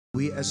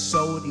We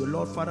exalt you,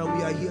 Lord Father.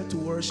 We are here to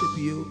worship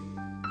you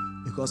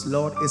because,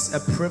 Lord, it's a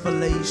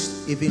privilege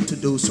even to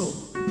do so.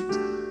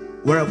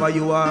 Wherever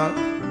you are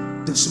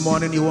this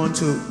morning, you want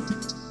to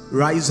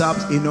rise up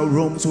in your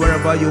rooms,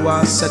 wherever you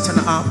are,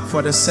 setting up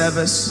for the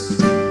service,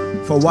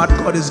 for what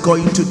God is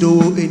going to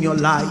do in your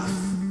life.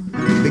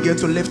 Begin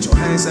to lift your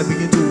hands and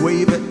begin to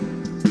wave it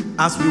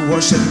as we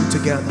worship Him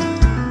together.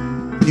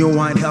 New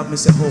wine, help me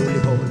say, holy,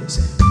 holy.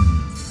 Say,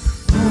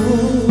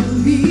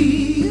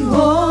 holy,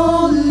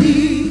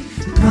 holy,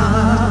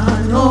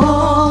 God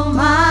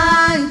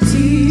Almighty.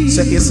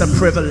 Say, it's a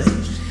privilege.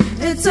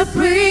 It's a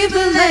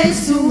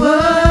privilege to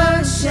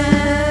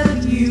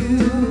worship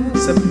you.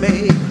 Say,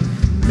 Maker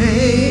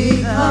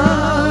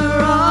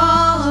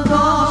of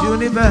all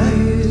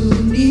universe.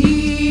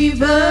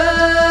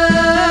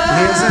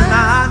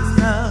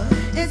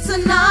 It's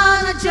an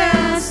honor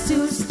just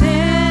to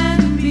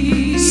stand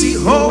before. See,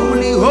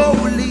 holy,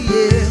 holy,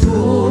 yeah.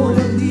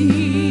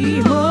 Holy,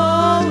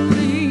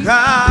 holy,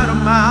 God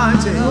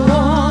Almighty.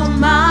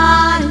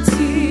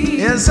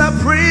 Almighty. It's a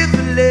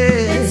privilege.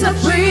 It's a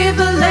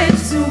privilege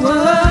to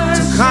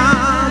worship. To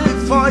come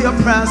before your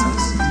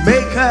presence,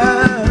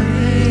 Maker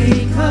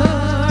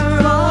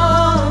of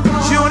all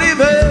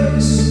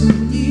universe.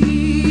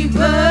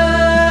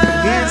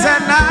 It's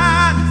an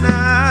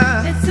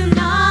honor. It's an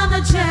honor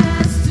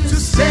just to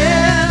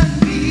stand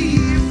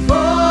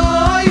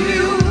before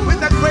you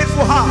with a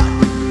grateful heart.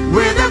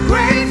 With a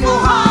grateful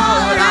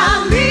heart,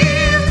 I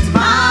lift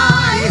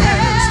my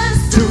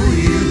hands to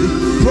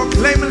you.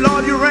 Proclaim,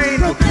 Lord, you reign.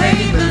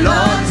 Proclaim,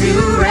 Lord, you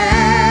reign.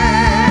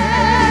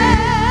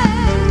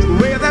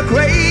 With a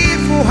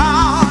grateful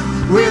heart.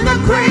 With a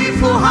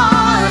grateful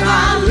heart,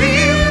 I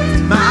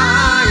lift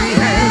my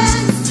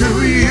hands to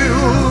you.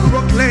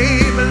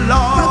 Proclaim,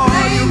 Lord,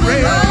 you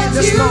reign. Lord,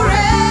 you reign.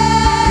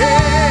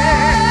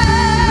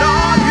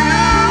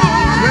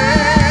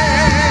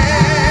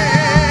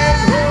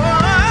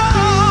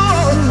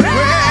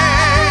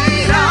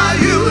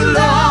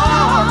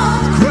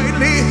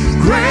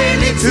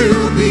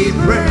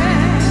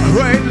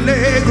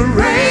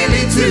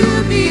 Greatly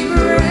to be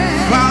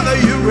praised. Father,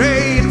 you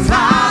reign.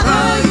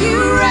 Father, you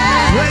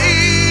reign.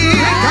 Great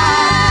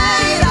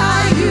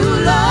are you,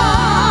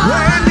 Lord.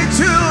 Greatly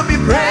to be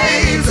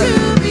praised.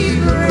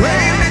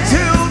 Greatly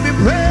to be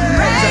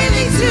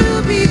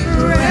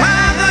praised.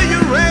 Father, you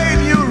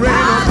reign. You reign.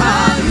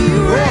 Father, you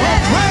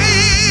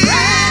reign.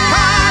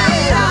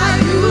 Great are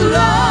you,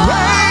 Lord.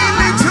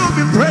 Greatly to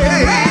be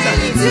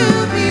praised.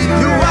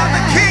 You are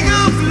the King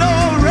of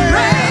glory.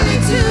 Greatly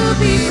to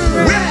be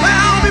praised. We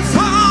bow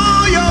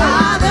before you.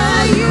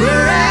 Father, you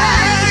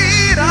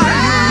Great are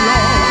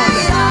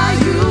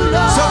you,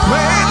 Lord. So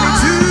greatly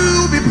to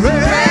be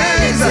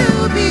praised.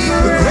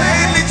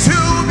 Greatly to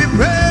be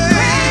praised.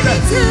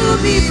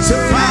 So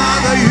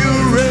Father, you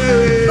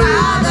reign.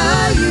 Father,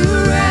 you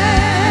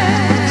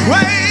reign.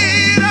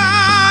 Great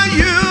are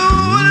you,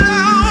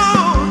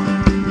 Lord.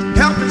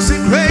 Help me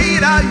sing.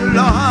 Great are you,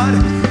 Lord.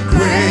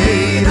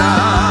 Great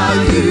are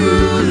you,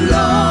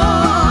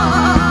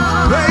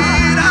 Lord.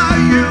 Great are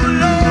you,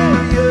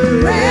 Lord.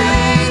 Yeah.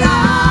 Great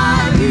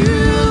are you,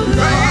 Lord.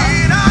 Great are you.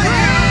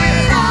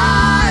 Great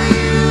are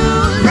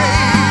you,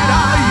 Great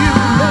are you,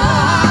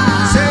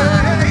 Lord. Say,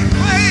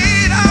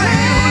 great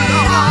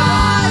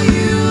are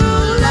you,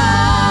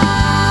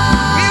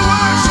 Lord. We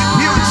worship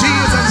you,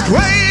 Jesus.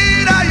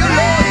 Great are you, Lord.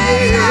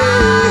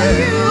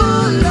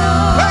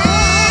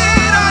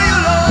 Great are you,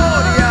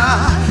 Lord. Yeah.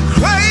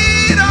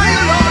 Great are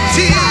you, Lord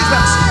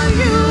Jesus.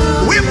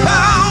 We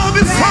bow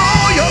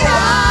before you.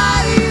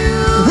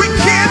 We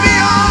give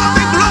you all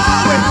the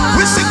glory.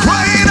 We say,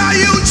 great are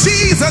you,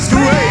 Jesus.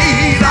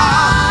 Great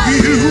are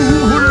you,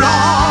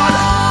 Lord.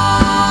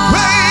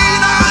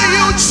 Great are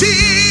you,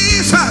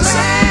 Jesus.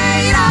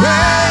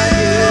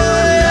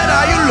 Great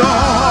are you,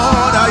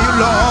 Lord. Are you,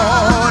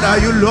 Lord? Are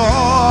you,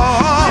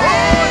 Lord?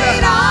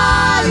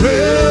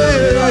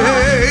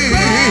 Great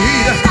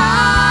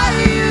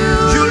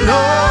you,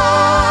 Lord.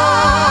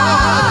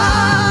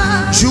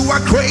 You are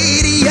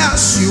great,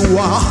 yes, you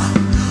are.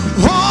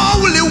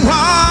 Holy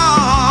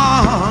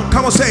One.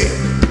 Come on, say it.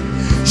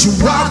 You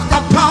walk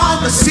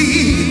upon the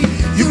sea.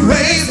 You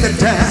raise the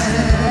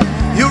dead.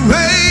 You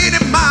reign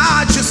in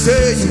majesty.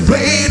 You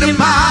reign in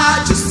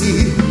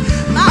majesty.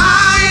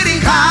 Mighty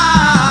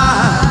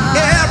God.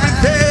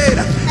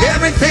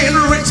 Everything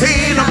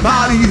written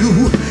about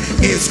you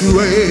is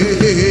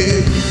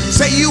great.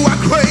 Say you are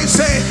great.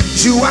 Say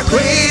you are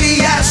great.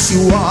 Yes,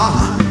 you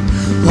are.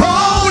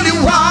 Holy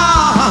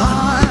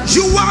One.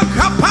 You walk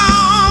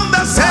upon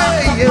the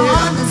sea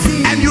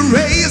and you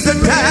raise the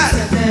dead.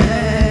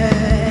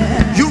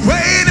 You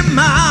reign in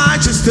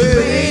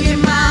majesty.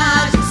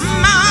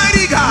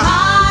 Mighty God.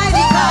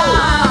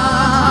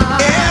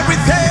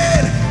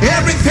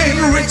 Everything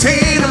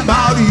written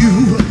about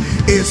you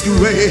is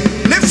great.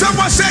 Lift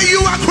someone, say you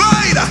are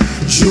great.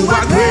 You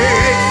are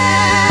great.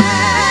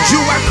 You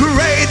are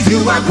great.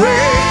 You are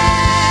great.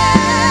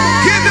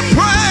 Give him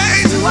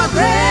praise. You are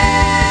great.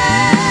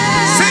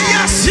 Say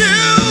yes,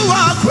 you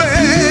are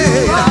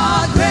great. You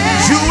are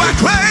great. You are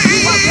great.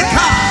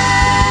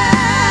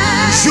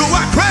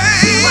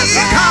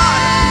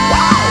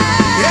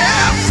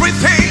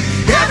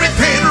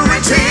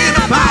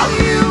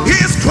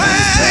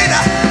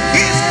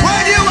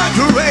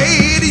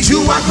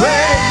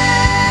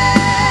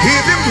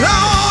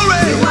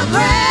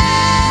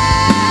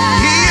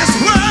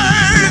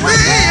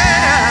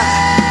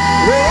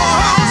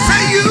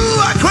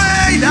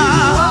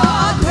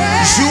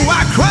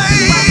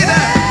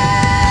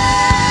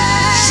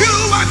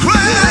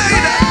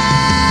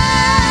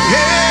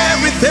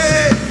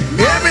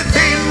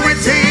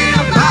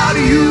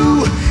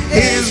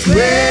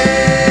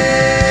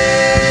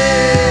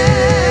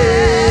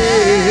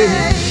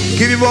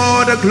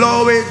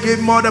 glory, give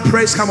him all the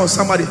praise. Come on,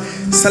 somebody.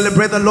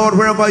 Celebrate the Lord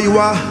wherever you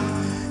are.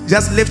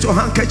 Just lift your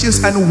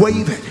handkerchiefs and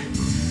wave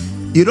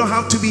it. You don't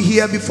have to be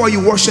here before you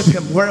worship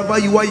him. Wherever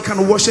you are, you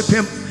can worship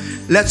him.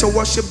 Let your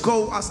worship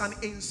go as an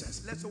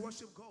incense. Let your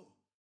worship go.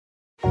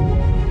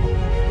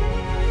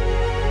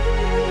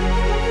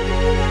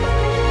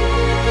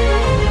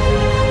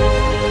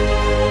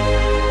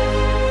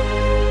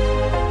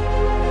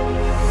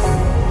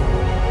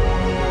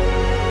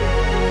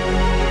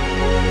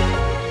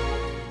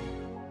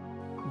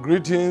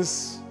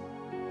 Greetings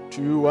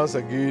to you once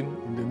again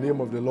in the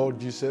name of the Lord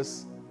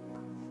Jesus.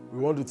 We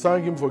want to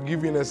thank him for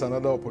giving us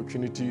another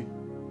opportunity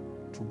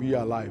to be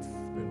alive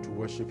and to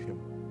worship him.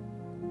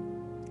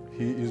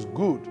 He is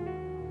good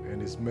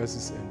and his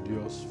mercy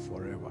endures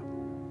forever.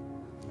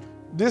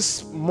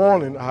 This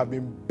morning I have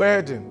been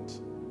burdened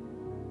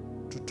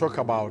to talk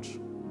about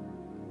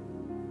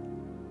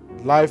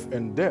life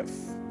and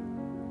death.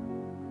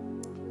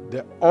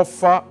 The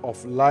offer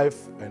of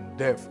life and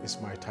death is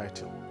my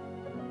title.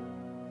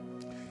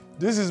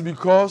 This is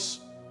because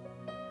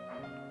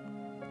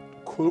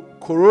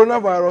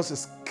coronavirus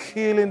is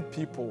killing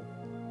people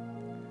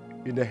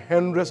in the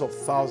hundreds of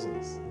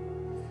thousands.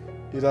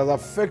 It has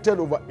affected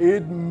over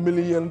 8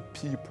 million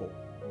people.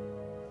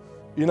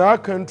 In our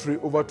country,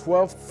 over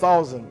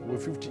 12,000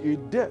 with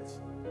 58 deaths.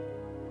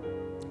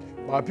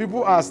 But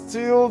people are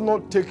still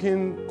not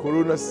taking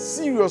corona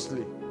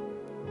seriously.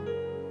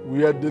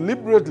 We are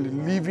deliberately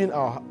living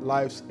our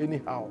lives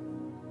anyhow.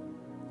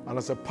 And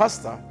as a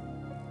pastor,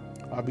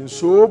 I've been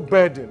so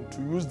burdened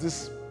to use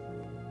this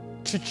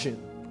teaching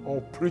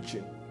or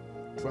preaching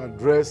to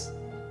address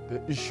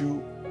the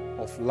issue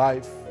of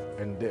life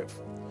and death.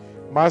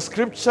 My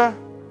scripture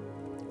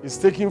is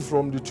taken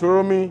from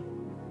Deuteronomy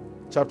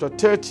chapter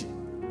 30,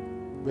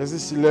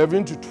 verses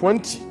 11 to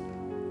 20,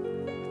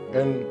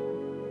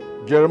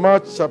 and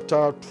Jeremiah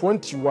chapter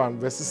 21,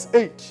 verses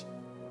 8.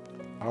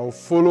 I will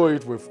follow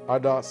it with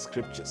other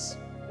scriptures.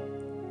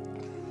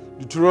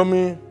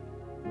 Deuteronomy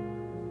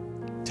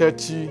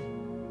 30,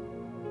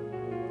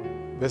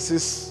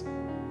 verses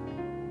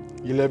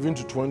 11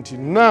 to 20.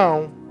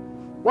 Now,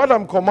 what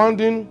I'm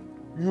commanding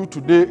you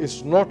today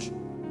is not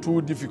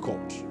too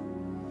difficult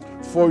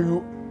for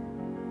you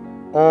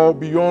or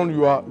beyond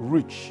your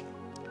reach.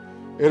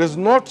 It is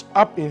not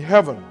up in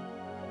heaven,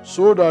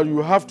 so that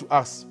you have to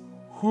ask,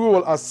 who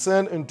will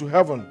ascend into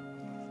heaven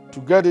to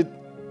get it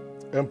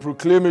and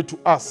proclaim it to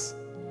us,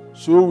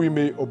 so we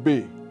may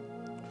obey.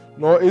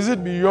 Nor is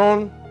it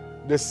beyond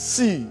the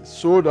sea,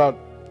 so that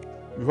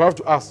you have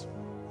to ask,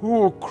 who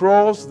will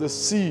cross the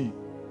sea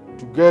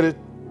to get it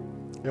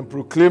and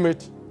proclaim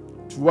it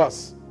to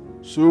us,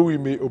 so we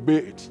may obey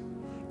it.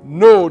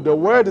 No, the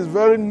word is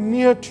very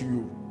near to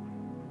you.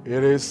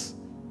 It is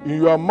in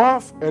your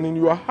mouth and in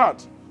your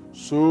heart,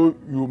 so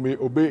you may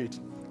obey it.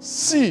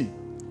 See,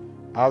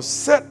 I have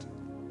set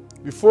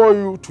before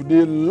you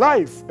today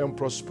life and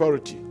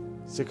prosperity,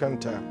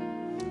 second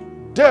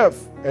time,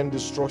 death and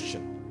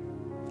destruction.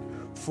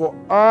 For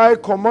I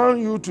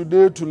command you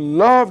today to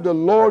love the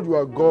Lord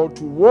your God,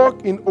 to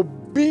walk in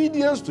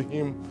obedience to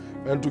him,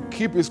 and to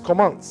keep his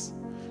commands,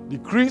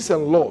 decrees,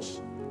 and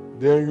laws.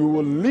 Then you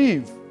will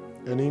live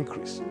and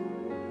increase.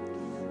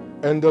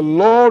 And the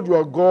Lord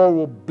your God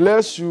will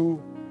bless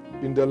you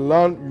in the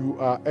land you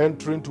are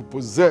entering to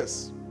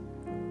possess.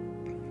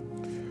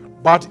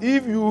 But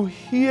if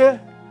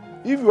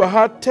your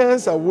heart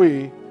turns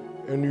away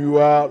and you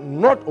are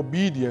not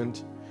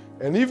obedient,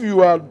 and if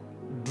you are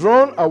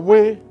drawn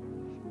away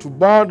to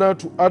bow down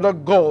to other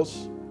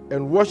gods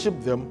and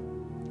worship them,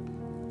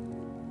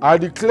 I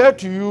declare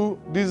to you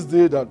this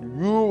day that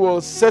you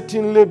will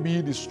certainly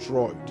be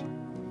destroyed.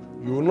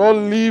 You will not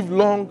live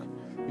long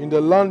in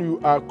the land you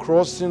are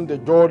crossing the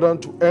Jordan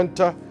to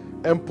enter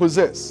and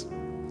possess.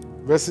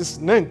 Verses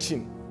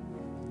 19.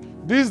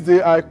 This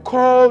day I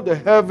call the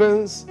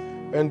heavens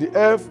and the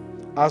earth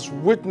as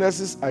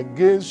witnesses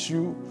against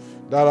you,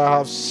 that I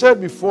have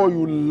set before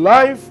you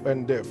life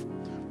and death,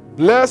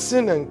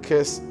 blessing and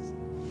curse.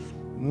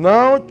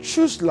 Now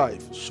choose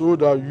life, so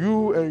that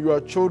you and your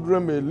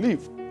children may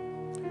live,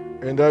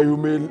 and that you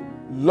may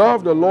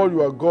love the Lord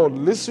your God,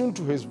 listen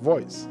to his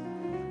voice,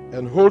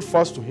 and hold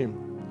fast to him.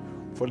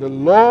 For the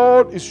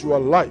Lord is your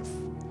life,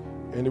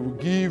 and he will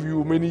give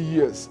you many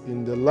years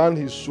in the land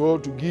he swore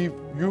to give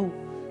you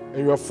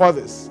and your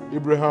fathers,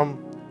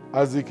 Abraham,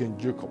 Isaac, and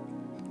Jacob.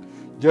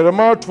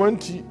 Jeremiah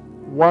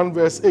 21,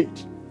 verse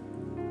 8.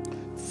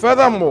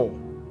 Furthermore,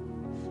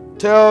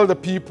 tell the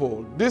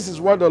people, this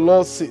is what the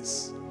Lord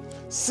says.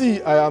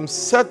 See, I am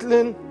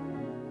setting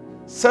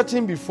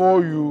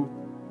before you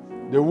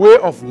the way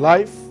of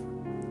life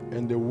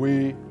and the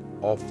way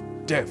of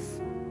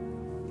death.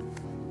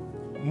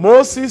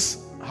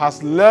 Moses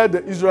has led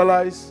the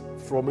Israelites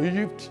from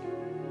Egypt.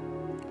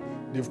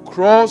 They've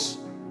crossed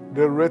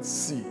the Red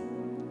Sea.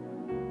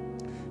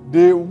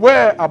 They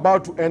were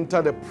about to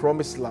enter the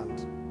promised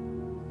land.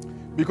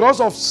 Because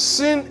of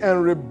sin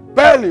and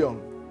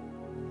rebellion,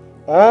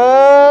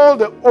 all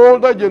the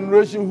older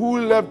generation who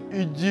left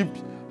Egypt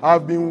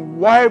have been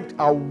wiped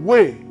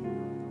away,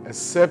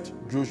 except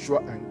Joshua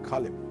and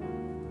Caleb.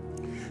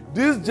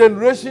 This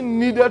generation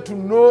needed to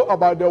know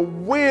about the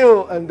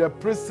will and the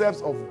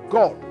precepts of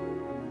God.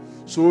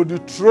 So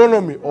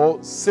Deuteronomy,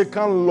 or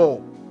second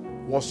law,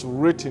 was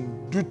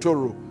written,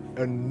 Deutero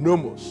and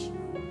Nomos.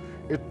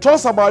 It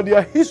talks about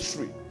their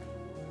history,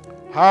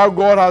 how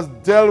God has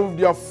dealt with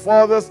their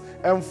fathers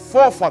and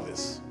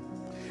forefathers.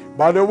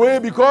 By the way,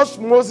 because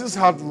Moses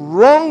had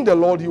wronged the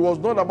Lord, he was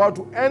not about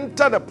to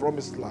enter the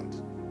promised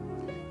land.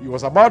 He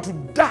was about to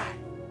die.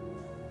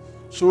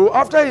 So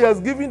after he has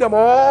given them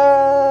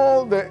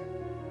all the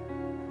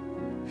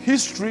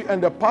history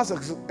and the past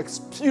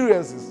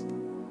experiences,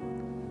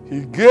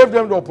 he gave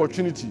them the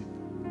opportunity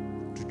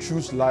to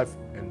choose life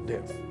and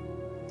death.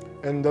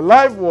 And the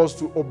life was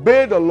to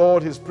obey the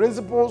Lord, his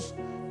principles,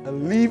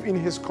 and live in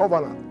his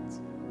covenant.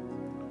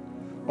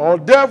 Or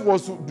death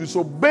was to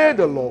disobey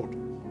the Lord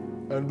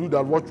and do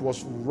that what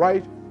was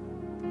right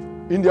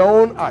in their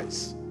own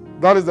eyes.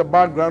 That is the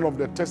background of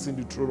the text in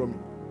Deuteronomy.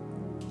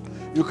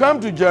 You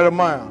come to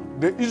Jeremiah,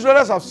 the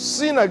Israelites have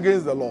sinned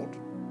against the Lord.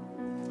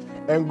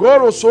 And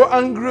God was so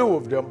angry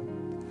with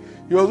them,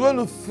 he was going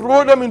to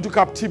throw them into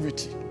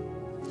captivity.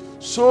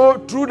 So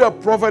through the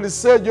prophet, he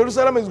said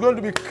Jerusalem is going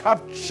to be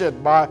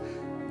captured by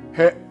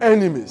her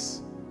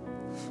enemies.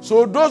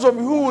 So those of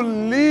you who will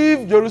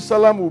leave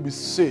Jerusalem will be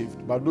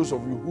saved, but those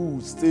of you who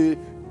will stay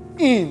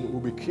in will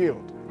be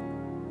killed.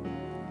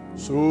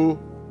 So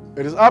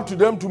it is up to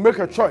them to make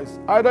a choice.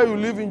 Either you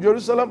live in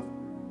Jerusalem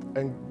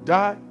and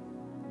die,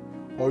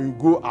 or you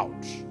go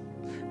out.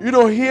 You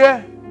know,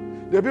 here,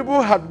 the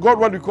people had got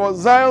what we call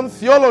Zion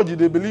theology.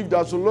 They believe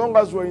that so long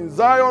as you are in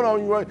Zion or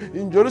you are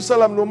in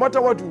Jerusalem, no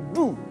matter what you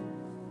do,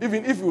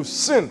 even if you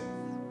sin,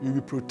 you'll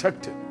be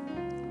protected.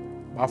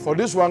 But for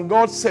this one,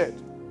 God said,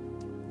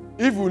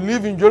 if you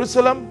live in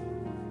Jerusalem,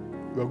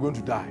 you are going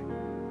to die.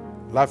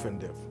 Life and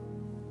death.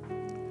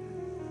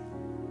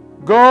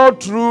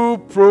 God, through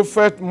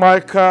prophet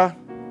Micah,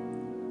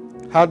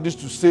 had this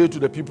to say to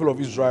the people of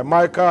Israel.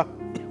 Micah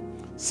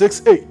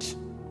 6:8.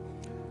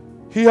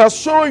 He has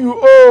shown you,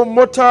 O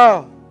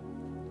mortal,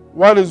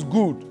 what is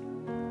good,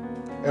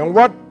 and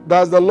what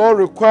does the Lord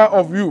require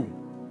of you?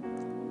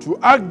 To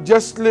act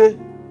justly,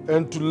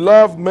 and to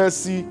love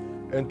mercy,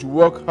 and to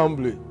walk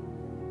humbly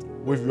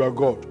with your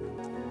God.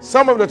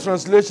 Some of the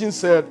translations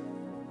said,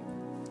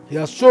 he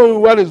has shown you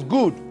what is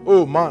good,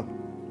 oh man.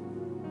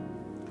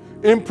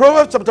 In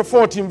Proverbs chapter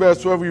 14,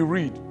 verse 12, we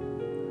read,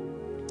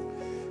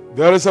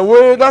 there is a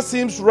way that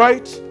seems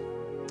right,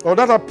 or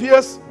that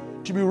appears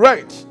to be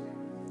right,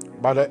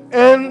 but the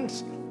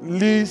end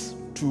leads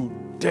to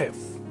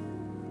death.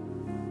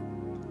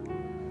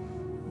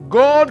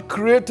 God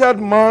created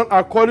man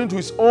according to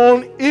his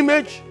own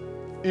image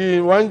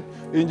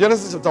in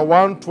Genesis chapter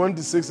 1,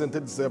 26 and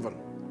 37.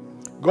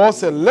 God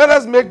said, let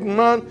us make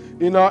man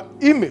in our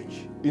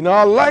image, in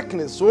our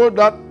likeness, so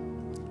that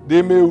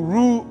they may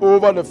rule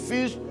over the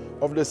fish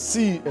of the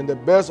sea and the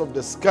birds of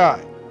the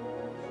sky,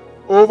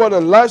 over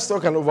the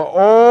livestock and over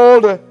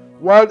all the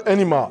wild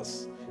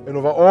animals, and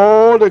over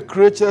all the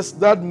creatures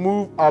that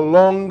move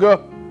along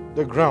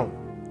the ground.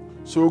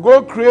 So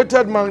God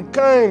created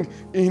mankind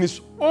in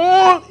his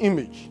own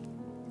image.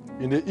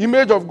 In the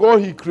image of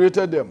God, he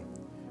created them,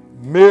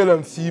 male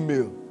and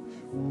female.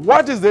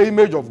 What is the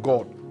image of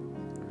God?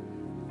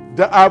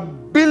 The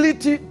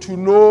ability to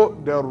know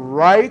the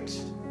right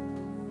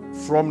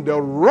from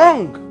the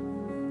wrong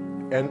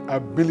and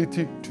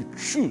ability to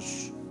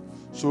choose.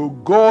 So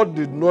God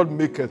did not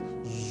make us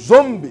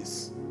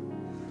zombies.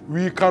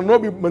 We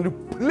cannot be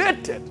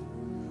manipulated,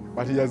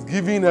 but he has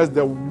given us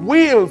the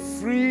will,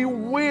 free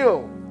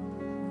will,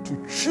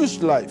 to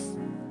choose life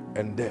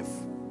and death.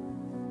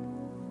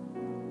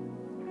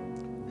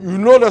 You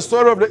know the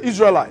story of the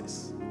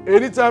Israelites.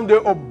 Anytime they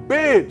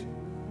obeyed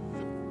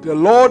the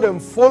Lord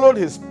and followed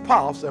his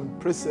paths and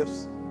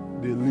precepts,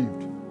 they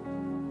lived.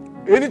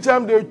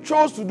 Anytime they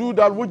chose to do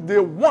that which they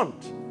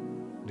want,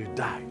 they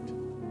died.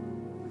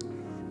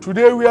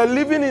 Today we are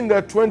living in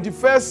the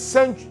 21st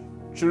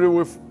century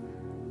with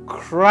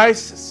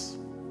crisis,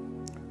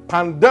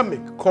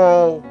 pandemic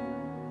called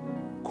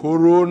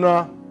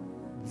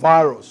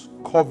coronavirus,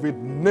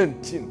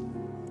 COVID-19,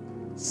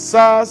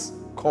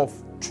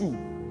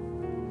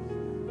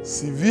 SARS-CoV-2,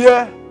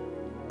 severe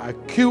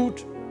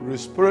acute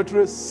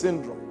respiratory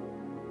syndrome,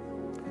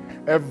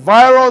 a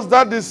virus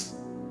that is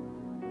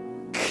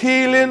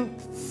killing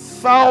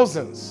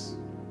thousands.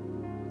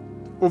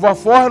 Over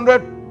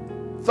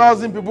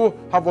 400,000 people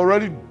have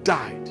already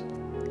died.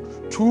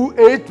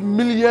 2.8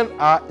 million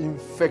are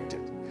infected.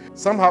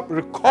 Some have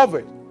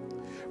recovered.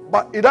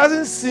 But it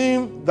doesn't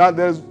seem that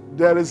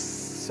there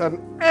is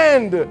an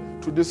end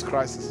to this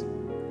crisis.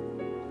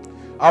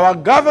 Our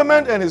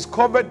government and his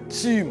COVID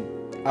team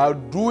are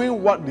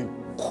doing what they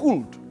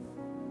could.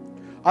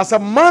 As a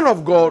man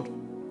of God,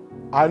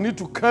 I need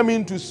to come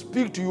in to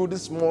speak to you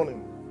this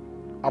morning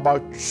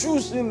about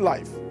choosing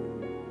life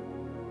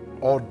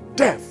or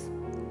death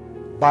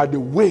by the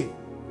way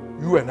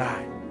you and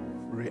I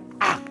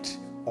react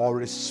or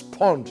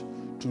respond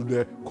to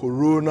the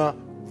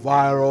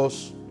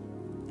coronavirus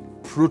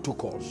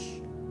protocols.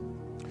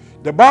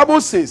 The Bible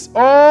says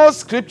all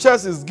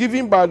scriptures is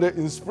given by the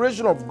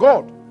inspiration of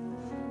God,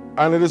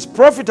 and it is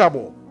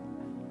profitable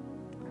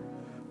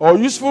or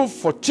useful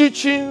for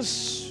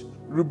teachings,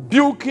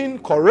 rebuking,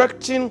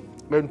 correcting,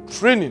 and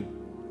training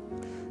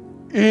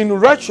in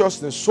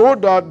righteousness, so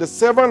that the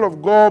servant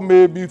of God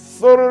may be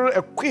thoroughly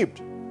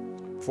equipped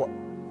for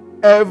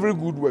every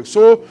good work.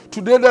 So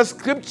today the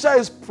scripture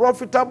is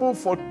profitable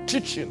for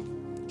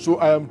teaching. So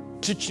I am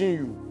teaching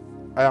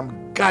you, I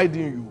am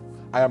guiding you,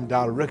 I am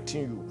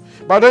directing you.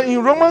 But then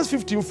in Romans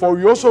 15:4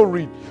 we also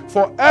read,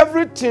 for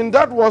everything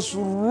that was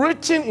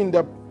written in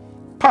the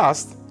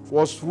past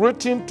was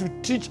written to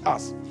teach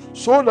us,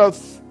 so that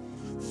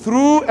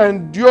through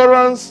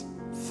endurance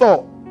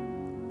thought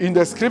in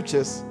the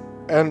scriptures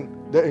and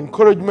the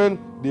encouragement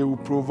they will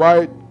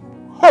provide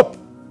hope.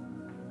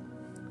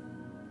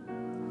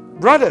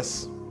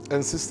 Brothers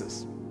and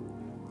sisters,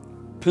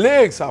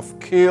 plagues have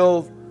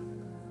killed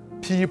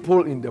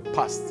people in the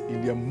past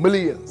in their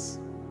millions.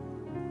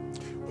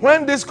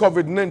 When this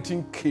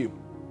COVID-19 came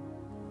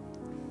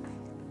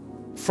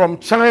from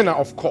China,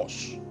 of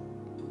course,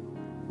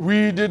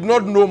 we did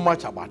not know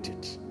much about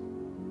it.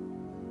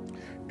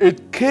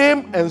 It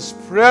came and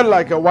spread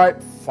like a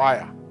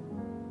wildfire.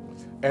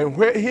 And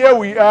here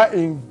we are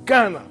in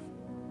Ghana,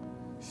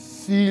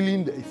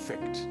 feeling the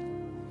effect.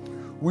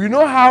 We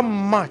know how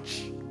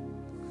much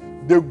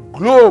the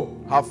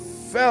globe have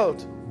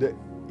felt the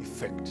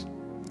effect.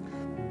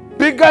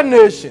 Bigger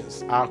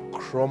nations are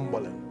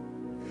crumbling.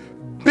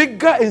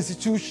 Bigger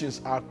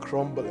institutions are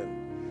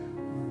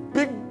crumbling.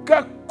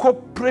 Bigger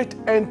corporate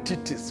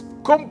entities,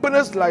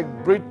 companies like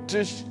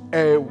British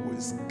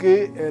Airways,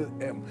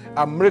 KLM,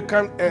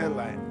 American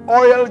Airlines,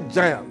 oil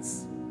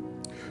giants,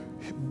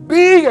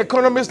 big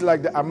economies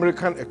like the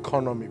American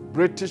economy,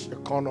 British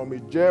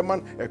economy,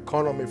 German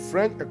economy,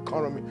 French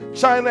economy,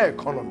 China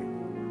economy,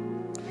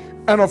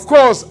 and of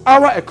course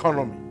our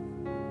economy.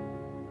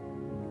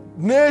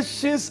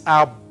 Nations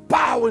are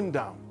bowing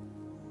down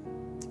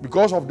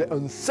because of the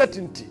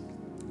uncertainty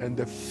and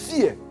the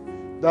fear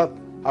that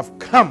have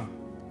come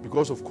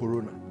because of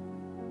Corona.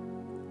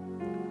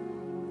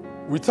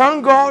 We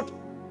thank God,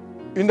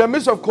 in the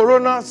midst of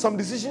Corona, some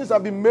decisions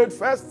have been made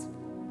first.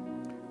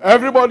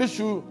 Everybody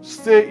should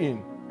stay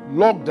in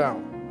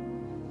lockdown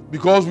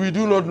because we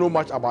do not know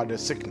much about the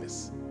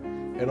sickness.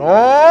 And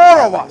all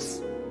of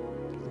us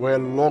were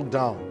locked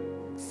down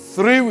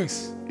 3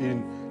 weeks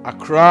in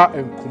Accra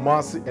and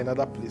Kumasi and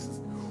other places.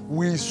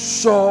 We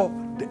saw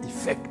the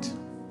effect.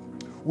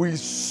 We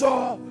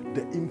saw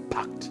the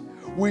impact.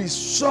 We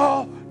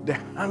saw the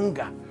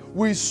hunger.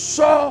 We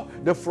saw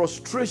the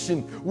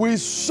frustration. We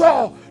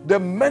saw the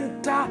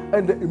mental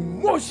and the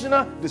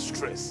emotional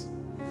distress.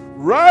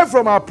 Right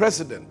from our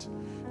president,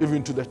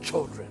 even to the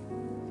children.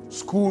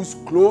 Schools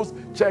closed,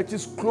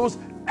 churches closed.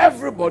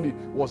 Everybody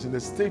was in a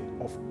state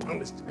of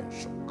panic and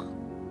shock.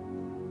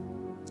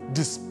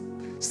 This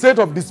state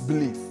of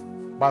disbelief.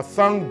 But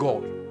thank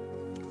God,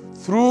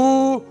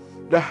 through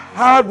the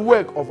hard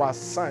work of our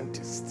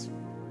scientists,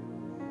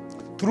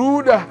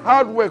 through the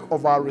hard work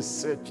of our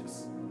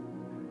researchers,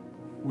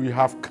 we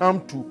have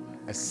come to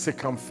a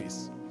second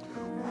phase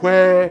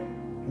where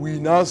we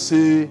now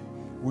say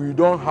we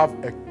don't have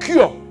a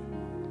cure,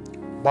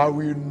 but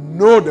we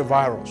know the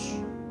virus.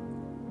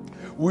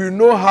 We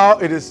know how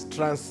it is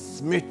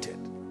transmitted.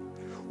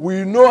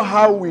 We know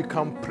how we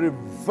can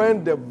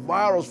prevent the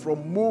virus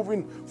from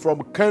moving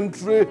from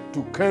country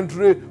to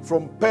country,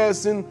 from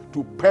person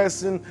to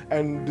person,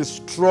 and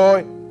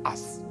destroy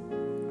us.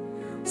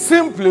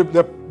 Simply,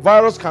 the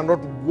virus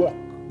cannot walk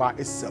by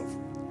itself.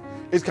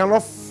 It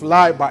cannot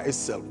fly by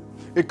itself.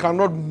 It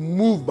cannot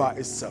move by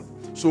itself.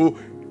 So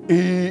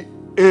it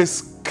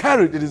is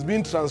carried, it is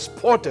being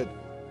transported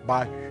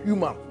by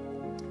human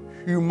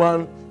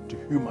to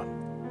human.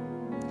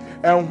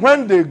 And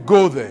when they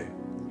go there,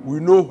 we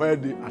know where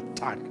they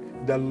attack,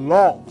 the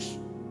lungs,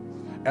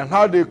 and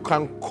how they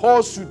can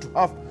cause you to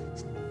have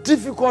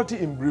difficulty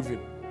in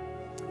breathing,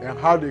 and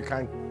how they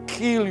can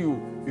kill you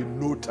in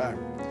no time.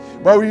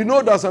 But we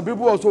know that some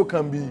people also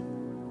can be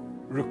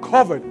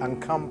recovered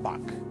and come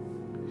back.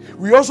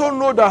 We also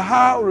know that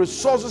how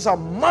resources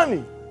and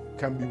money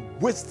can be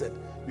wasted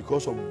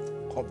because of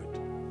COVID.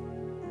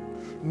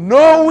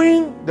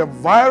 Knowing the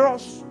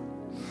virus,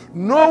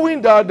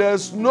 knowing that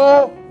there's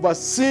no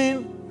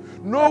vaccine,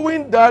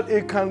 knowing that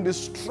it can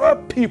destroy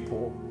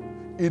people,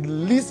 it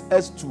leads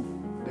us to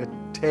the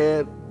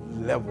third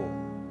level.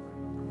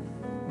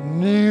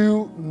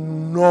 New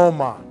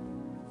normal.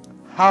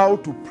 How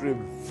to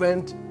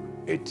prevent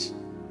it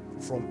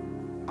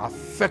from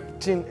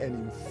affecting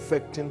and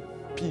infecting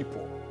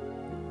people.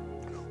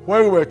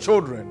 When we were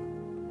children,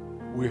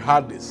 we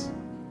had this.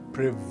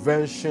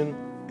 Prevention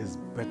is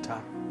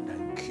better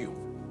than cure.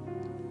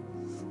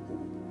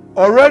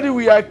 Already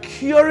we are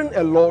curing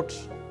a lot,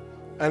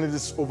 and it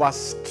is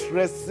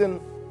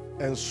overstressing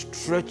and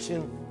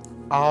stretching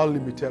our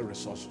limited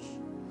resources.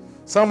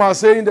 Some are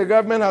saying the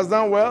government has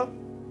done well.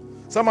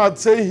 Some are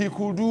saying he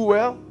could do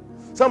well.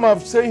 Some are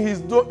saying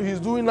he's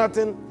doing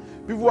nothing.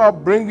 People are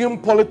bringing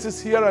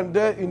politics here and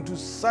there into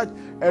such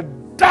a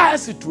dire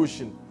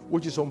situation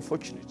which is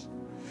unfortunate.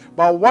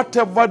 But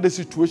whatever the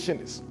situation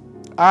is,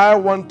 I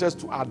want us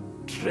to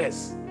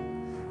address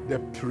the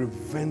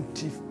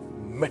preventive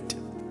method.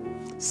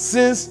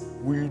 Since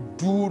we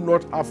do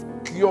not have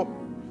cure,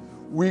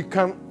 we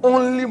can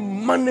only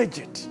manage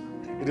it.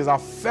 It is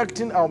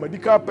affecting our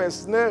medical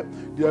personnel.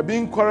 They are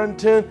being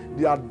quarantined,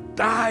 they are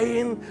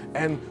dying,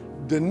 and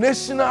the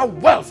national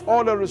wealth,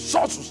 all the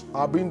resources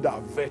are being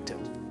diverted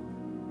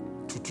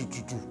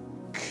to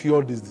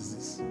cure this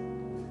disease.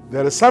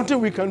 There is something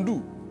we can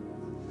do.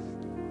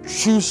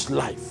 Choose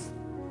life.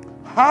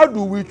 How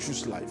do we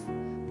choose life?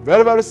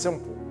 Very, very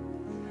simple.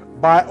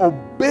 By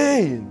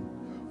obeying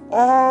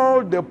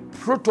all the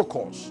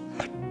protocols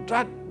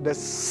that the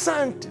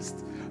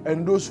scientists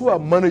and those who are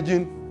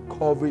managing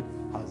COVID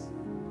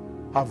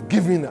have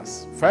given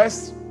us.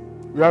 First,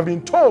 we have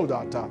been told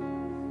that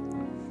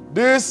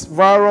this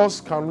virus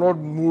cannot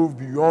move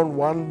beyond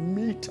 1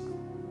 meter.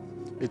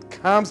 It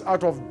comes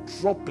out of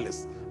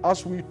droplets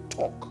as we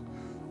talk.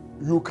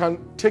 You can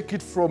take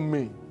it from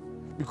me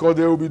because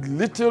there will be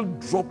little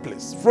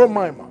droplets from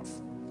my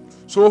mouth.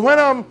 So when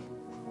I'm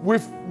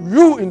with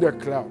you in the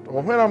crowd,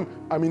 or when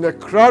I'm in the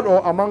crowd or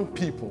among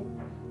people,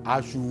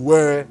 I should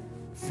wear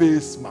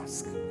face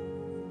mask.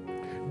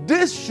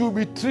 This should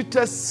be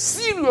treated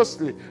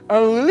seriously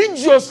and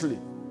religiously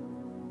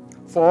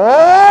for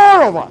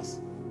all of us,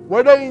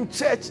 whether in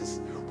churches,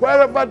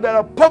 wherever there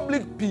are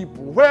public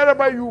people,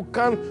 wherever you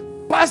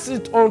can pass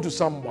it on to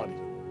somebody.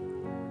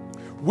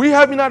 We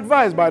have been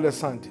advised by the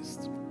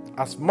scientists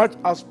as much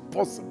as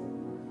possible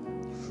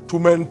to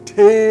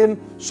maintain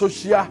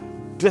social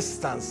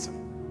distancing.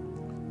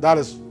 That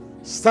is,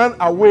 stand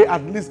away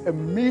at least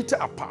 1 meter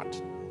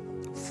apart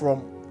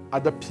from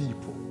other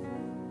people,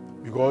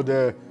 because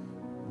the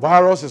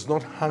virus is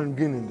not hanging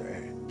in the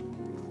air.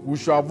 We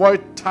should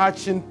avoid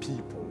touching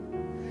people,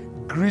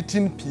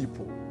 greeting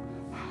people,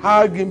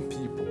 hugging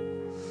people.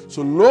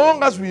 So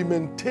long as we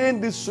maintain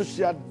this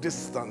social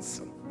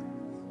distancing,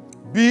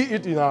 be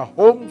it in our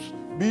homes,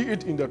 be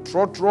it in the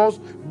trotros,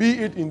 be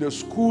it in the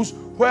schools,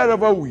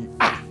 wherever we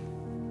are,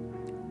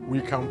 we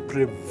can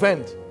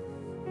prevent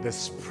the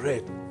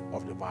spread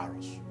of the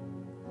virus.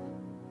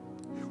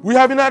 We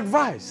have been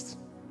advised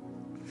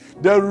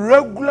the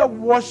regular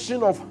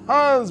washing of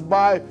hands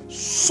by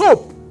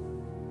soap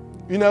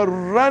in a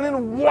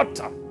running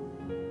water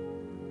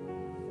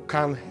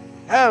can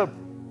help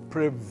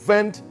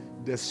prevent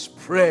the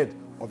spread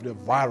of the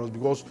virus,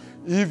 because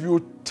if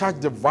you touch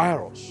the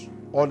virus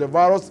or the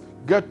virus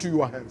get to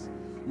your hands,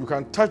 you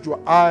can touch your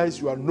eyes,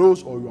 your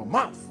nose, or your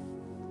mouth,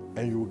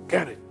 and you will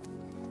get it.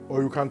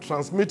 Or you can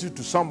transmit it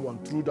to someone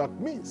through that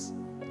means.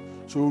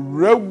 So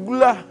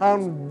regular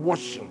hand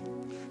washing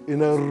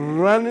in a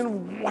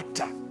running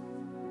water.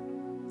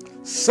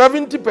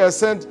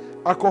 70%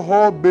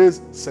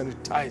 alcohol-based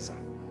sanitizer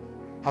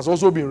has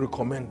also been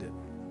recommended.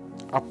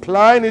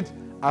 Applying it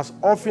as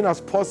often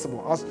as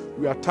possible as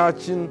we are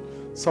touching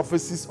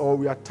surfaces or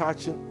we are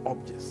touching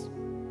objects.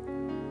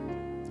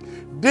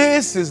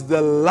 This is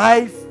the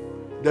life,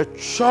 the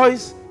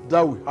choice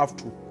that we have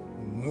to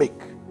make.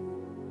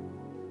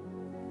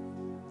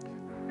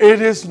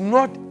 It is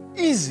not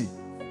easy.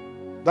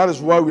 That is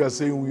why we are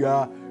saying we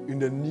are in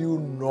the new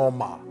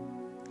normal.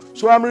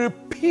 So I'm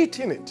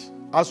repeating it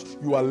as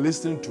you are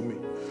listening to me.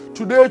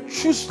 Today,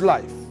 choose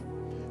life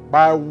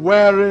by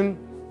wearing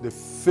the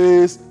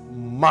face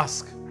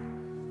mask,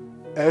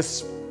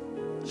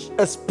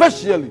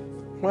 especially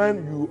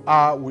when you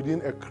are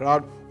within a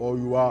crowd or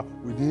you are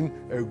within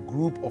a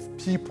group of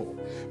people.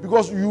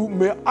 Because you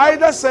may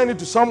either send it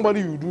to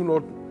somebody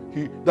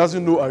he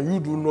doesn't know and you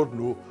do not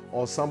know,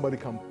 or somebody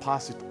can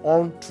pass it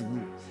on to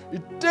you.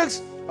 It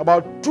takes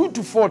about 2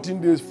 to 14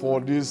 days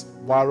for this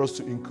virus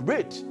to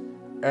incubate,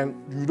 and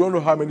you don't know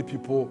how many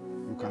people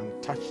you can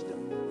touch them,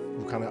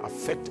 you can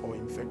affect or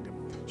infect them.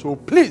 So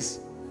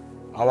please,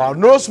 our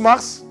nose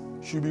masks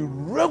should be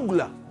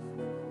regular,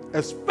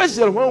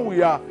 especially when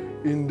we are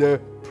in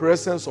the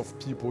presence of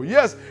people.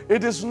 Yes,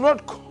 it is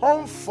not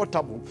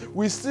comfortable.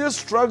 We still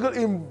struggle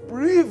in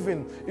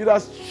breathing. It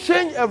has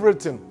changed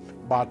everything,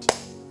 but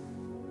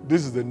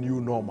this is the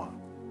new normal.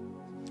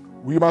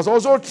 We must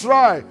also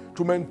try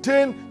to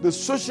maintain the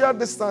social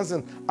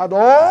distancing at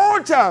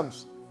all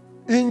times,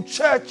 in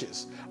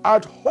churches,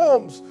 at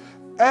homes,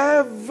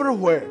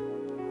 everywhere.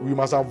 We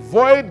must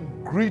avoid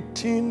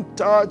greeting,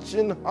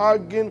 touching,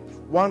 hugging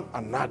one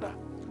another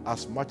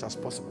as much as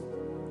possible.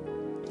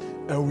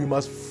 And we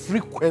must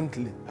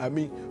frequently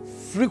and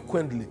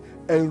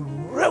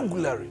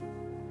regularly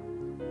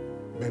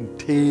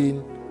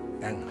maintain,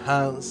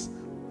 enhance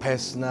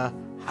personal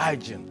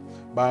hygiene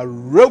by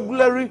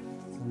regularly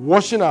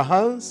washing our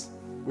hands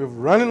with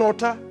running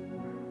water,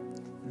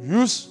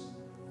 use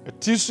a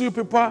tissue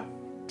paper,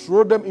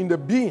 throw them in the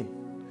bin,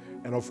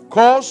 and of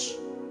course,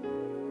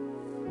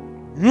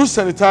 use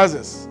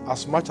sanitizers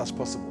as much as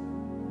possible.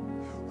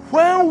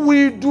 When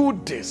we do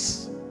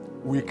this,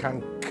 we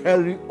can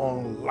carry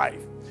on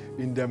life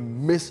in the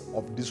midst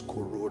of this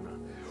corona.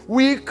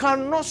 We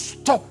cannot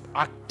stop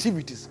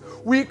activities.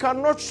 We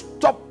cannot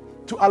stop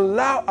to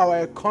allow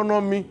our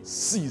economy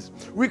cease.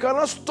 We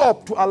cannot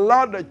stop to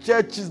allow the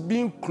churches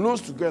being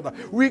close together.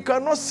 We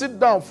cannot sit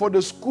down for the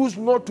schools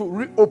not to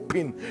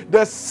reopen.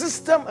 The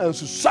system and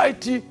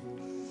society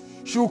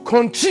should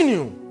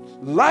continue.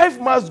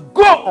 Life must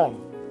go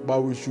on, but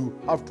we should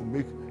have to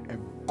make a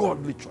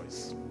godly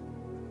choice.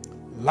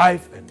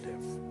 Life and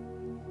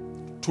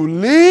death. To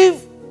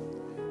live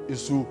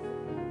is to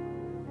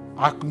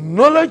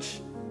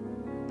acknowledge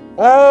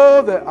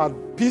all the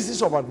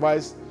pieces of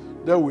advice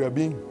that we are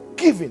being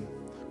given.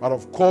 But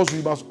of course,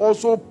 we must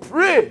also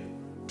pray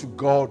to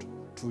God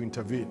to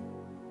intervene.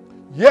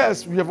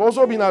 Yes, we have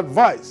also been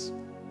advised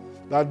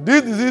that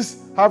this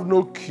disease have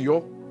no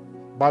cure,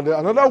 but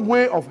another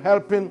way of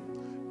helping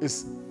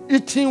is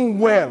eating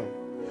well,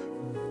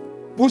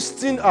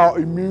 boosting our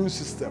immune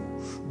system,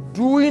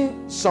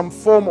 doing some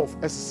form of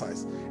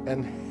exercise,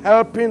 and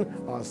helping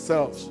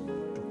ourselves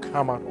to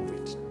come out of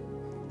it.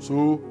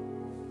 So,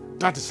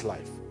 that is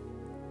life.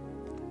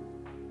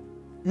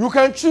 You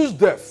can choose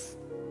death.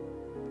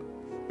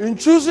 In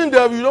choosing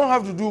death, you don't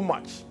have to do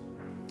much.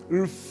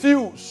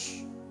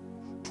 Refuse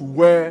to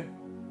wear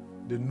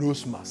the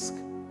nose mask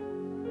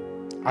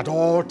at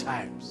all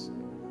times.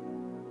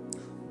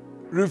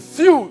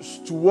 Refuse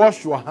to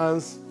wash your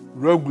hands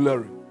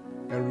regularly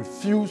and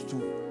refuse to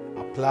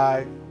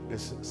apply the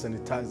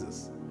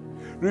sanitizers.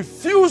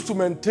 Refuse to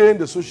maintain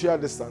the social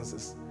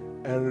distances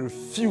and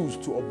refuse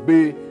to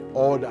obey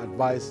all the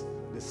advice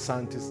the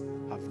scientists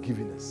have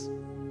given us.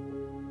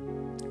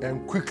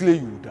 And quickly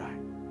you will die.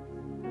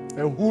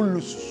 And who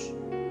loses?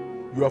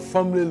 Your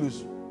family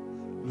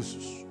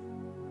loses.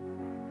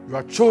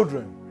 Your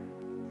children,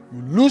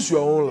 you lose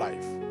your own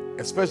life.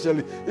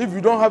 Especially if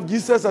you don't have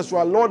Jesus as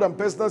your Lord and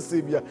personal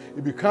Savior,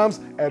 it becomes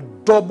a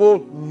double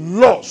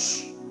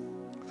loss.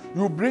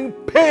 You bring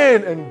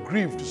pain and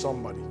grief to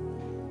somebody.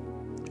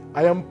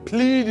 I am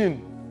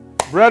pleading,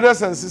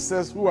 brothers and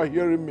sisters who are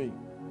hearing me,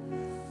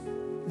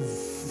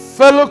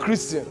 fellow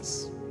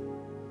Christians,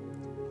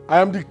 I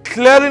am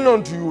declaring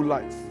unto you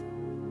life.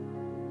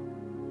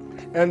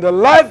 And the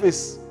life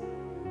is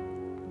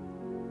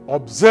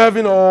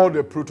observing all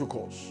the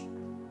protocols.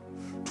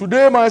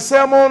 Today my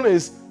sermon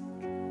is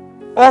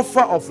offer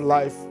of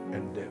life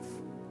and death.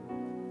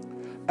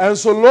 And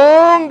so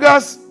long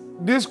as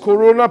this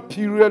corona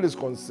period is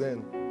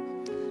concerned,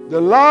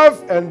 the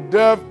life and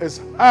death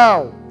is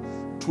how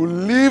to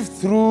live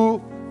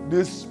through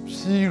this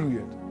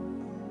period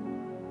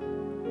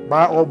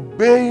by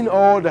obeying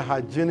all the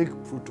hygienic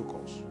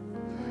protocols.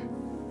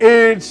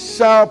 It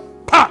shall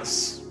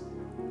pass.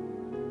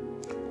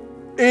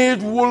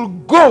 It will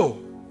go.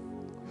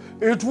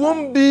 It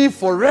won't be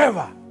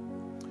forever,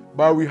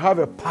 but we have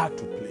a part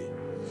to play.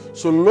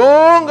 So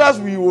long as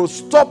we will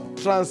stop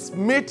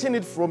transmitting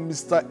it from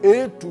Mr.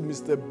 A to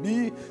Mr.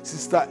 B,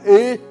 Sister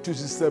A to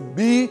Sister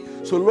B,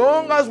 so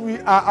long as we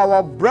are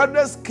our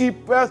brother's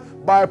keepers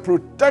by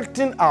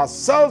protecting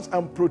ourselves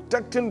and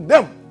protecting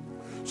them,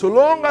 so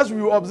long as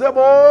we observe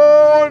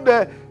all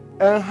the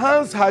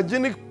enhanced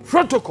hygienic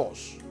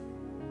protocols,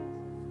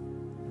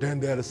 then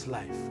there is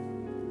life.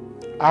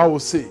 I will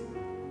say,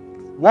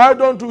 why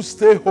don't you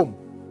stay home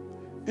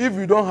if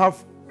you don't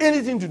have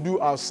anything to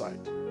do outside?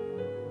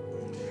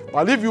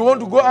 But if you want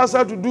to go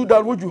outside to do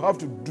that which you have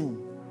to do,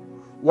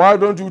 why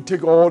don't you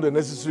take all the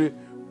necessary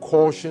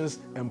cautions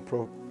and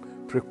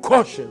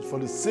precautions for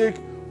the sake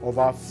of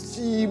our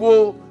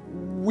feeble,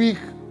 weak,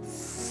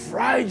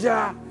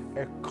 fragile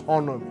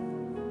economy?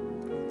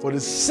 For the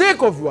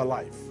sake of your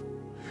life,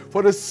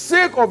 for the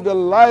sake of the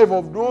life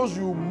of those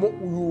you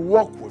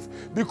work with,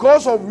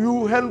 because of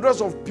you,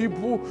 hundreds of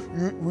people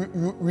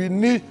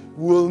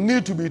will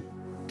need to be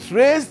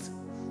traced,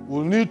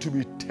 will need to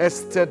be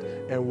tested,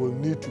 and will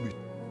need to be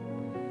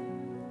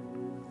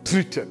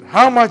treated.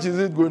 How much is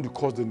it going to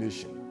cost the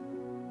nation?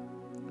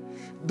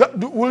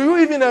 Will you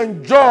even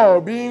enjoy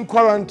being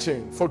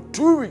quarantined for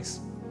 2 weeks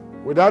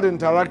without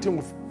interacting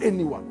with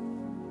anyone?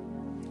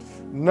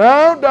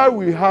 Now that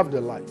we have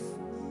the life,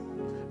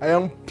 I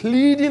am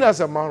pleading as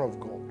a man of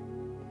God,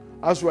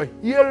 as you are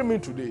hearing me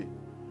today,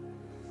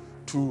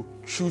 to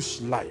choose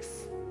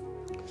life.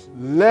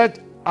 Let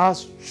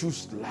us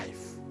choose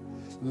life.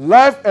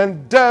 Life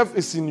and death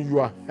is in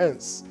your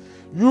hands.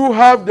 You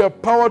have the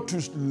power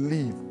to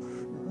live.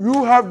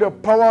 You have the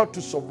power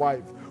to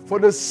survive. For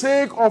the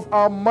sake of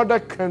our mother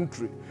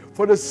country,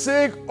 for the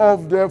sake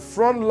of the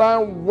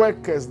frontline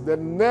workers, the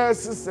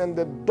nurses and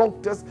the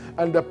doctors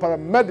and the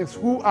paramedics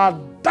who are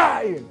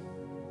dying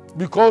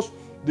because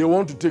they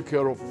want to take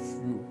care of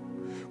you.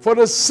 For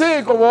the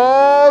sake of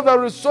all the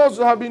resources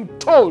have been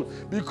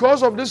told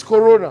because of this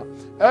corona,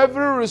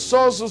 every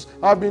resources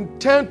have been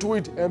turned to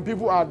it and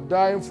people are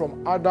dying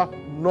from other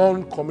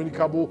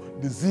non-communicable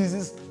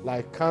diseases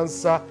like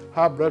cancer,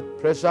 high blood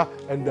pressure,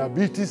 and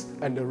diabetes,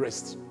 and the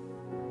rest.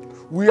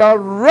 We have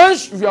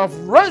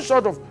run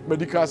short of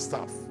medical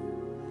staff.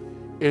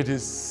 It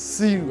is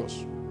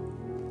serious.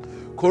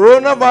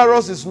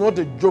 Coronavirus is not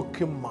a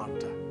joking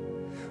matter.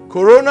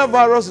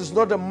 Coronavirus is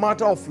not a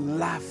matter of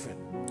laughing.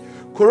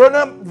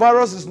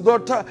 Coronavirus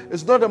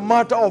is not a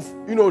matter of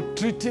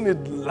treating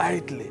it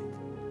lightly.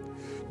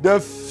 The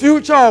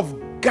future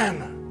of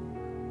Ghana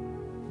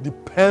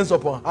depends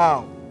upon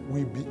how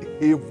we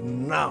behave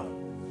now.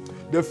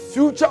 The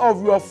future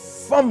of your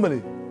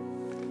family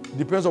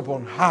depends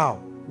upon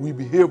how we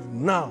behave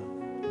now.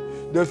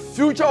 The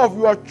future of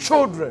your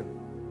children,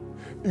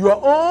 your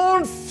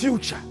own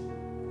future,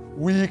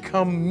 we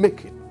can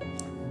make it.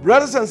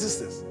 Brothers and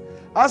sisters,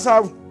 as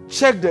I've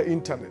checked the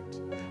internet,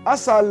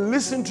 as I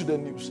listen to the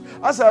news,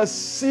 as I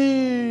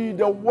see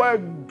the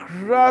world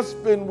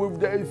grasping with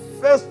the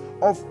effects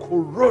of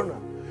Corona,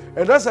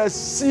 and as I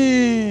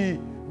see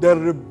the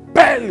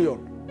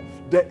rebellion,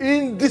 the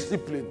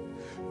indiscipline,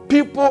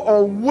 people's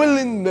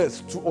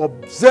unwillingness to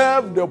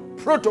observe the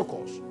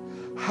protocols,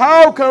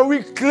 how can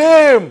we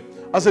claim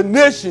as a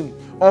nation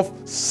of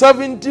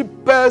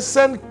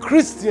 70%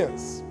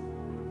 Christians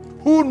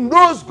who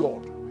knows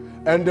God,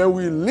 and then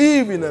we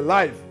live in a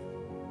life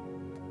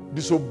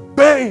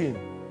disobeying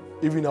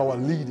even our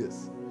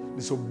leaders,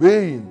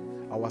 disobeying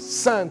our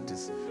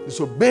scientists,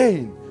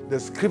 disobeying the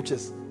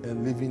scriptures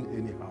and living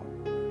anyhow?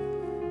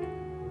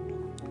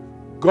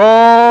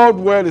 God's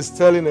word is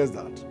telling us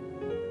that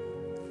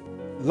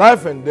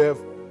life and death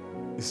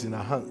is in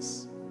our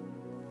hands.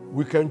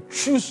 We can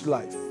choose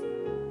life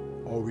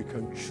or we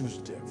can choose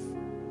death.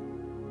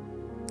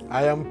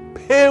 I am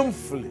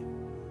painfully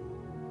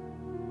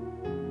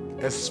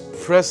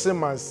expressing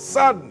my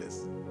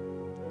sadness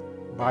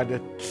by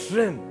the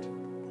trend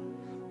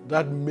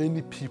that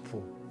many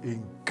people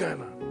in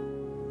Ghana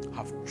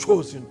have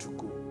chosen to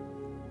go.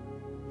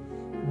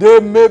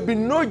 There may be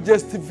no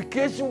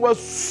justification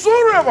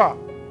whatsoever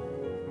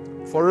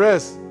for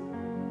us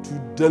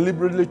to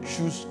deliberately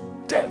choose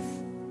death.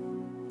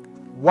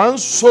 One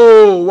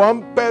soul,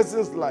 one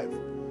person's life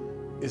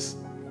is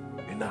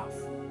enough.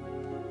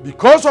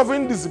 Because of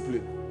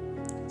indiscipline,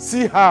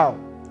 see how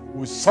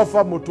we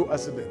suffer motor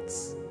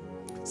accidents.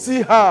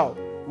 See how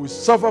we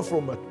suffer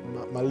from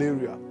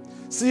malaria.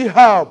 See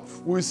how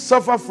we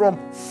suffer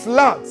from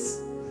floods.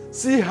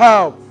 See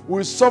how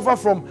we suffer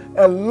from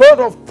a lot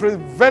of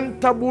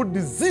preventable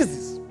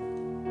diseases.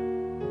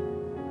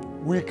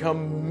 We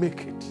can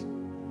make it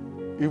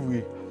if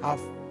we have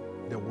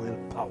the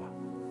willpower.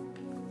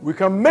 We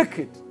can make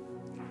it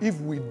if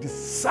we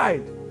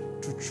decide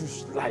to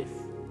choose life.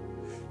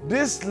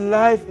 This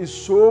life is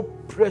so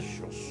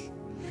precious.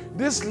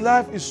 This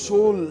life is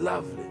so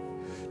lovely.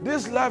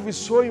 This life is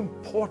so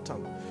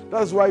important.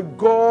 That's why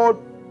God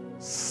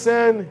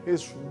sent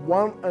His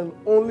one and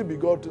only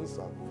begotten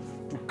Son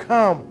to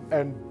come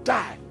and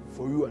die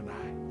for you and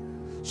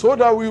I, so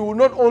that we will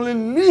not only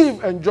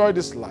live, enjoy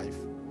this life,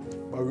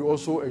 but we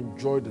also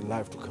enjoy the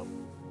life to come.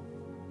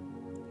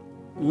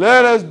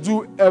 Let us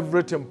do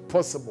everything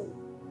possible,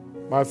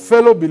 my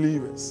fellow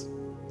believers,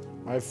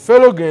 my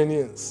fellow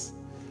Ghanaians.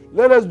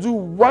 Let us do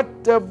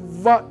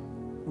whatever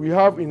we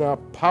have in our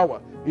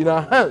power, in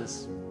our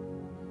hands,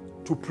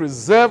 to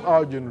preserve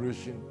our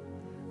generation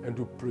and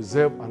to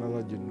preserve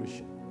another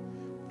generation.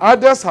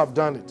 Others have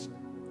done it.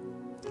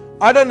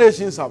 Other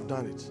nations have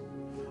done it.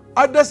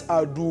 Others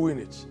are doing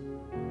it,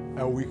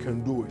 and we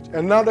can do it.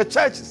 And now the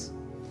churches,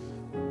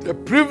 the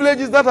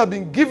privileges that have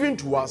been given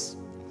to us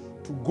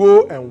to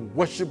go and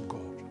worship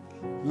God,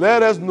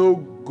 let us not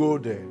go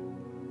there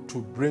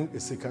to bring a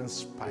second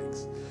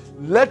spikes.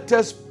 Let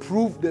us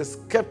prove the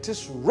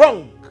skeptics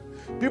wrong.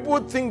 People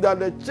think that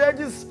the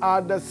churches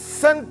are the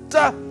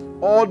center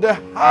or the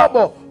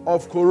harbor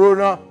of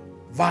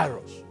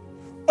coronavirus.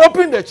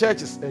 Open the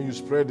churches and you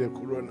spread the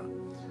corona.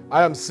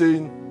 I am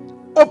saying,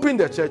 open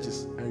the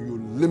churches and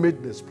you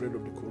limit the spread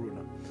of the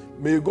corona.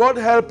 May God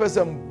help us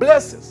and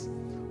bless us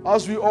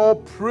as we all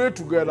pray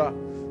together,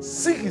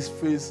 seek His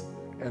face,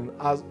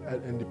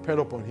 and depend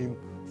upon Him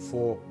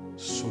for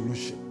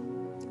solution.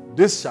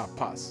 This shall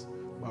pass,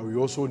 but we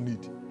also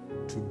need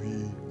to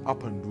be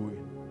up and doing.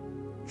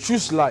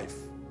 Choose life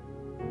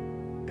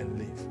and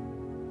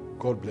live.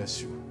 God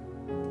bless you.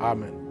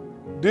 Amen.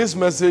 This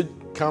message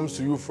comes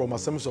to you from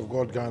Assemblies of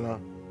God, Ghana.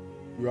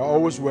 You are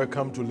always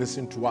welcome to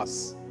listen to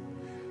us.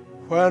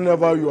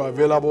 Whenever you are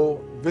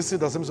available,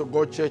 visit Assemblies of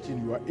God Church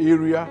in your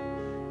area.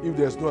 If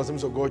there's no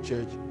Assemblies of God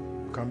Church,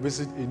 you can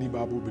visit any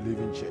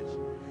Bible-believing church.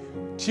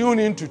 Tune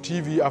in to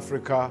TV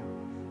Africa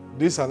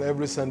this and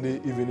every Sunday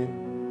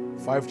evening,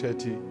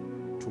 5:30,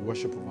 to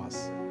worship with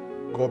us.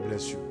 God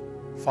bless you.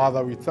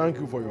 Father, we thank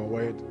you for your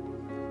word.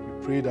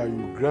 We pray that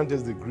you grant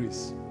us the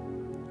grace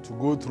to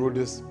go through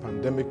this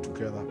pandemic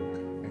together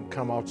and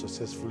come out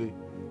successfully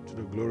to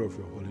the glory of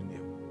your holy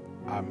name.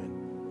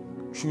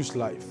 Amen. Choose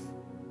life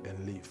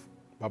and live.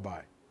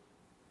 Bye-bye.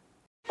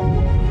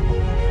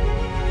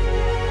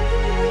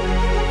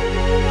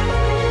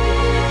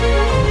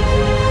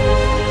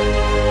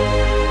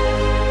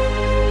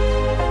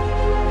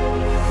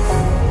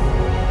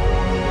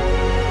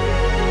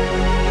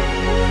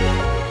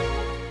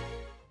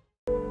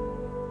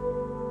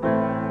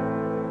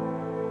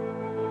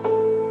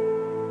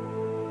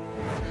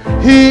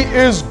 He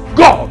is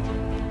God.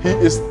 He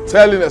is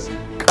telling us,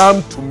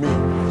 come to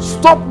me.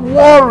 Stop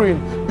worrying.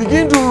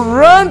 Begin to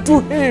run to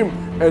Him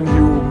and He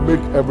will make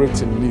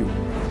everything new.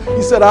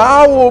 He said,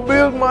 I will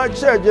build my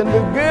church, and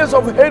the gates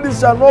of Hades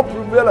shall not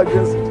prevail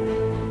against it.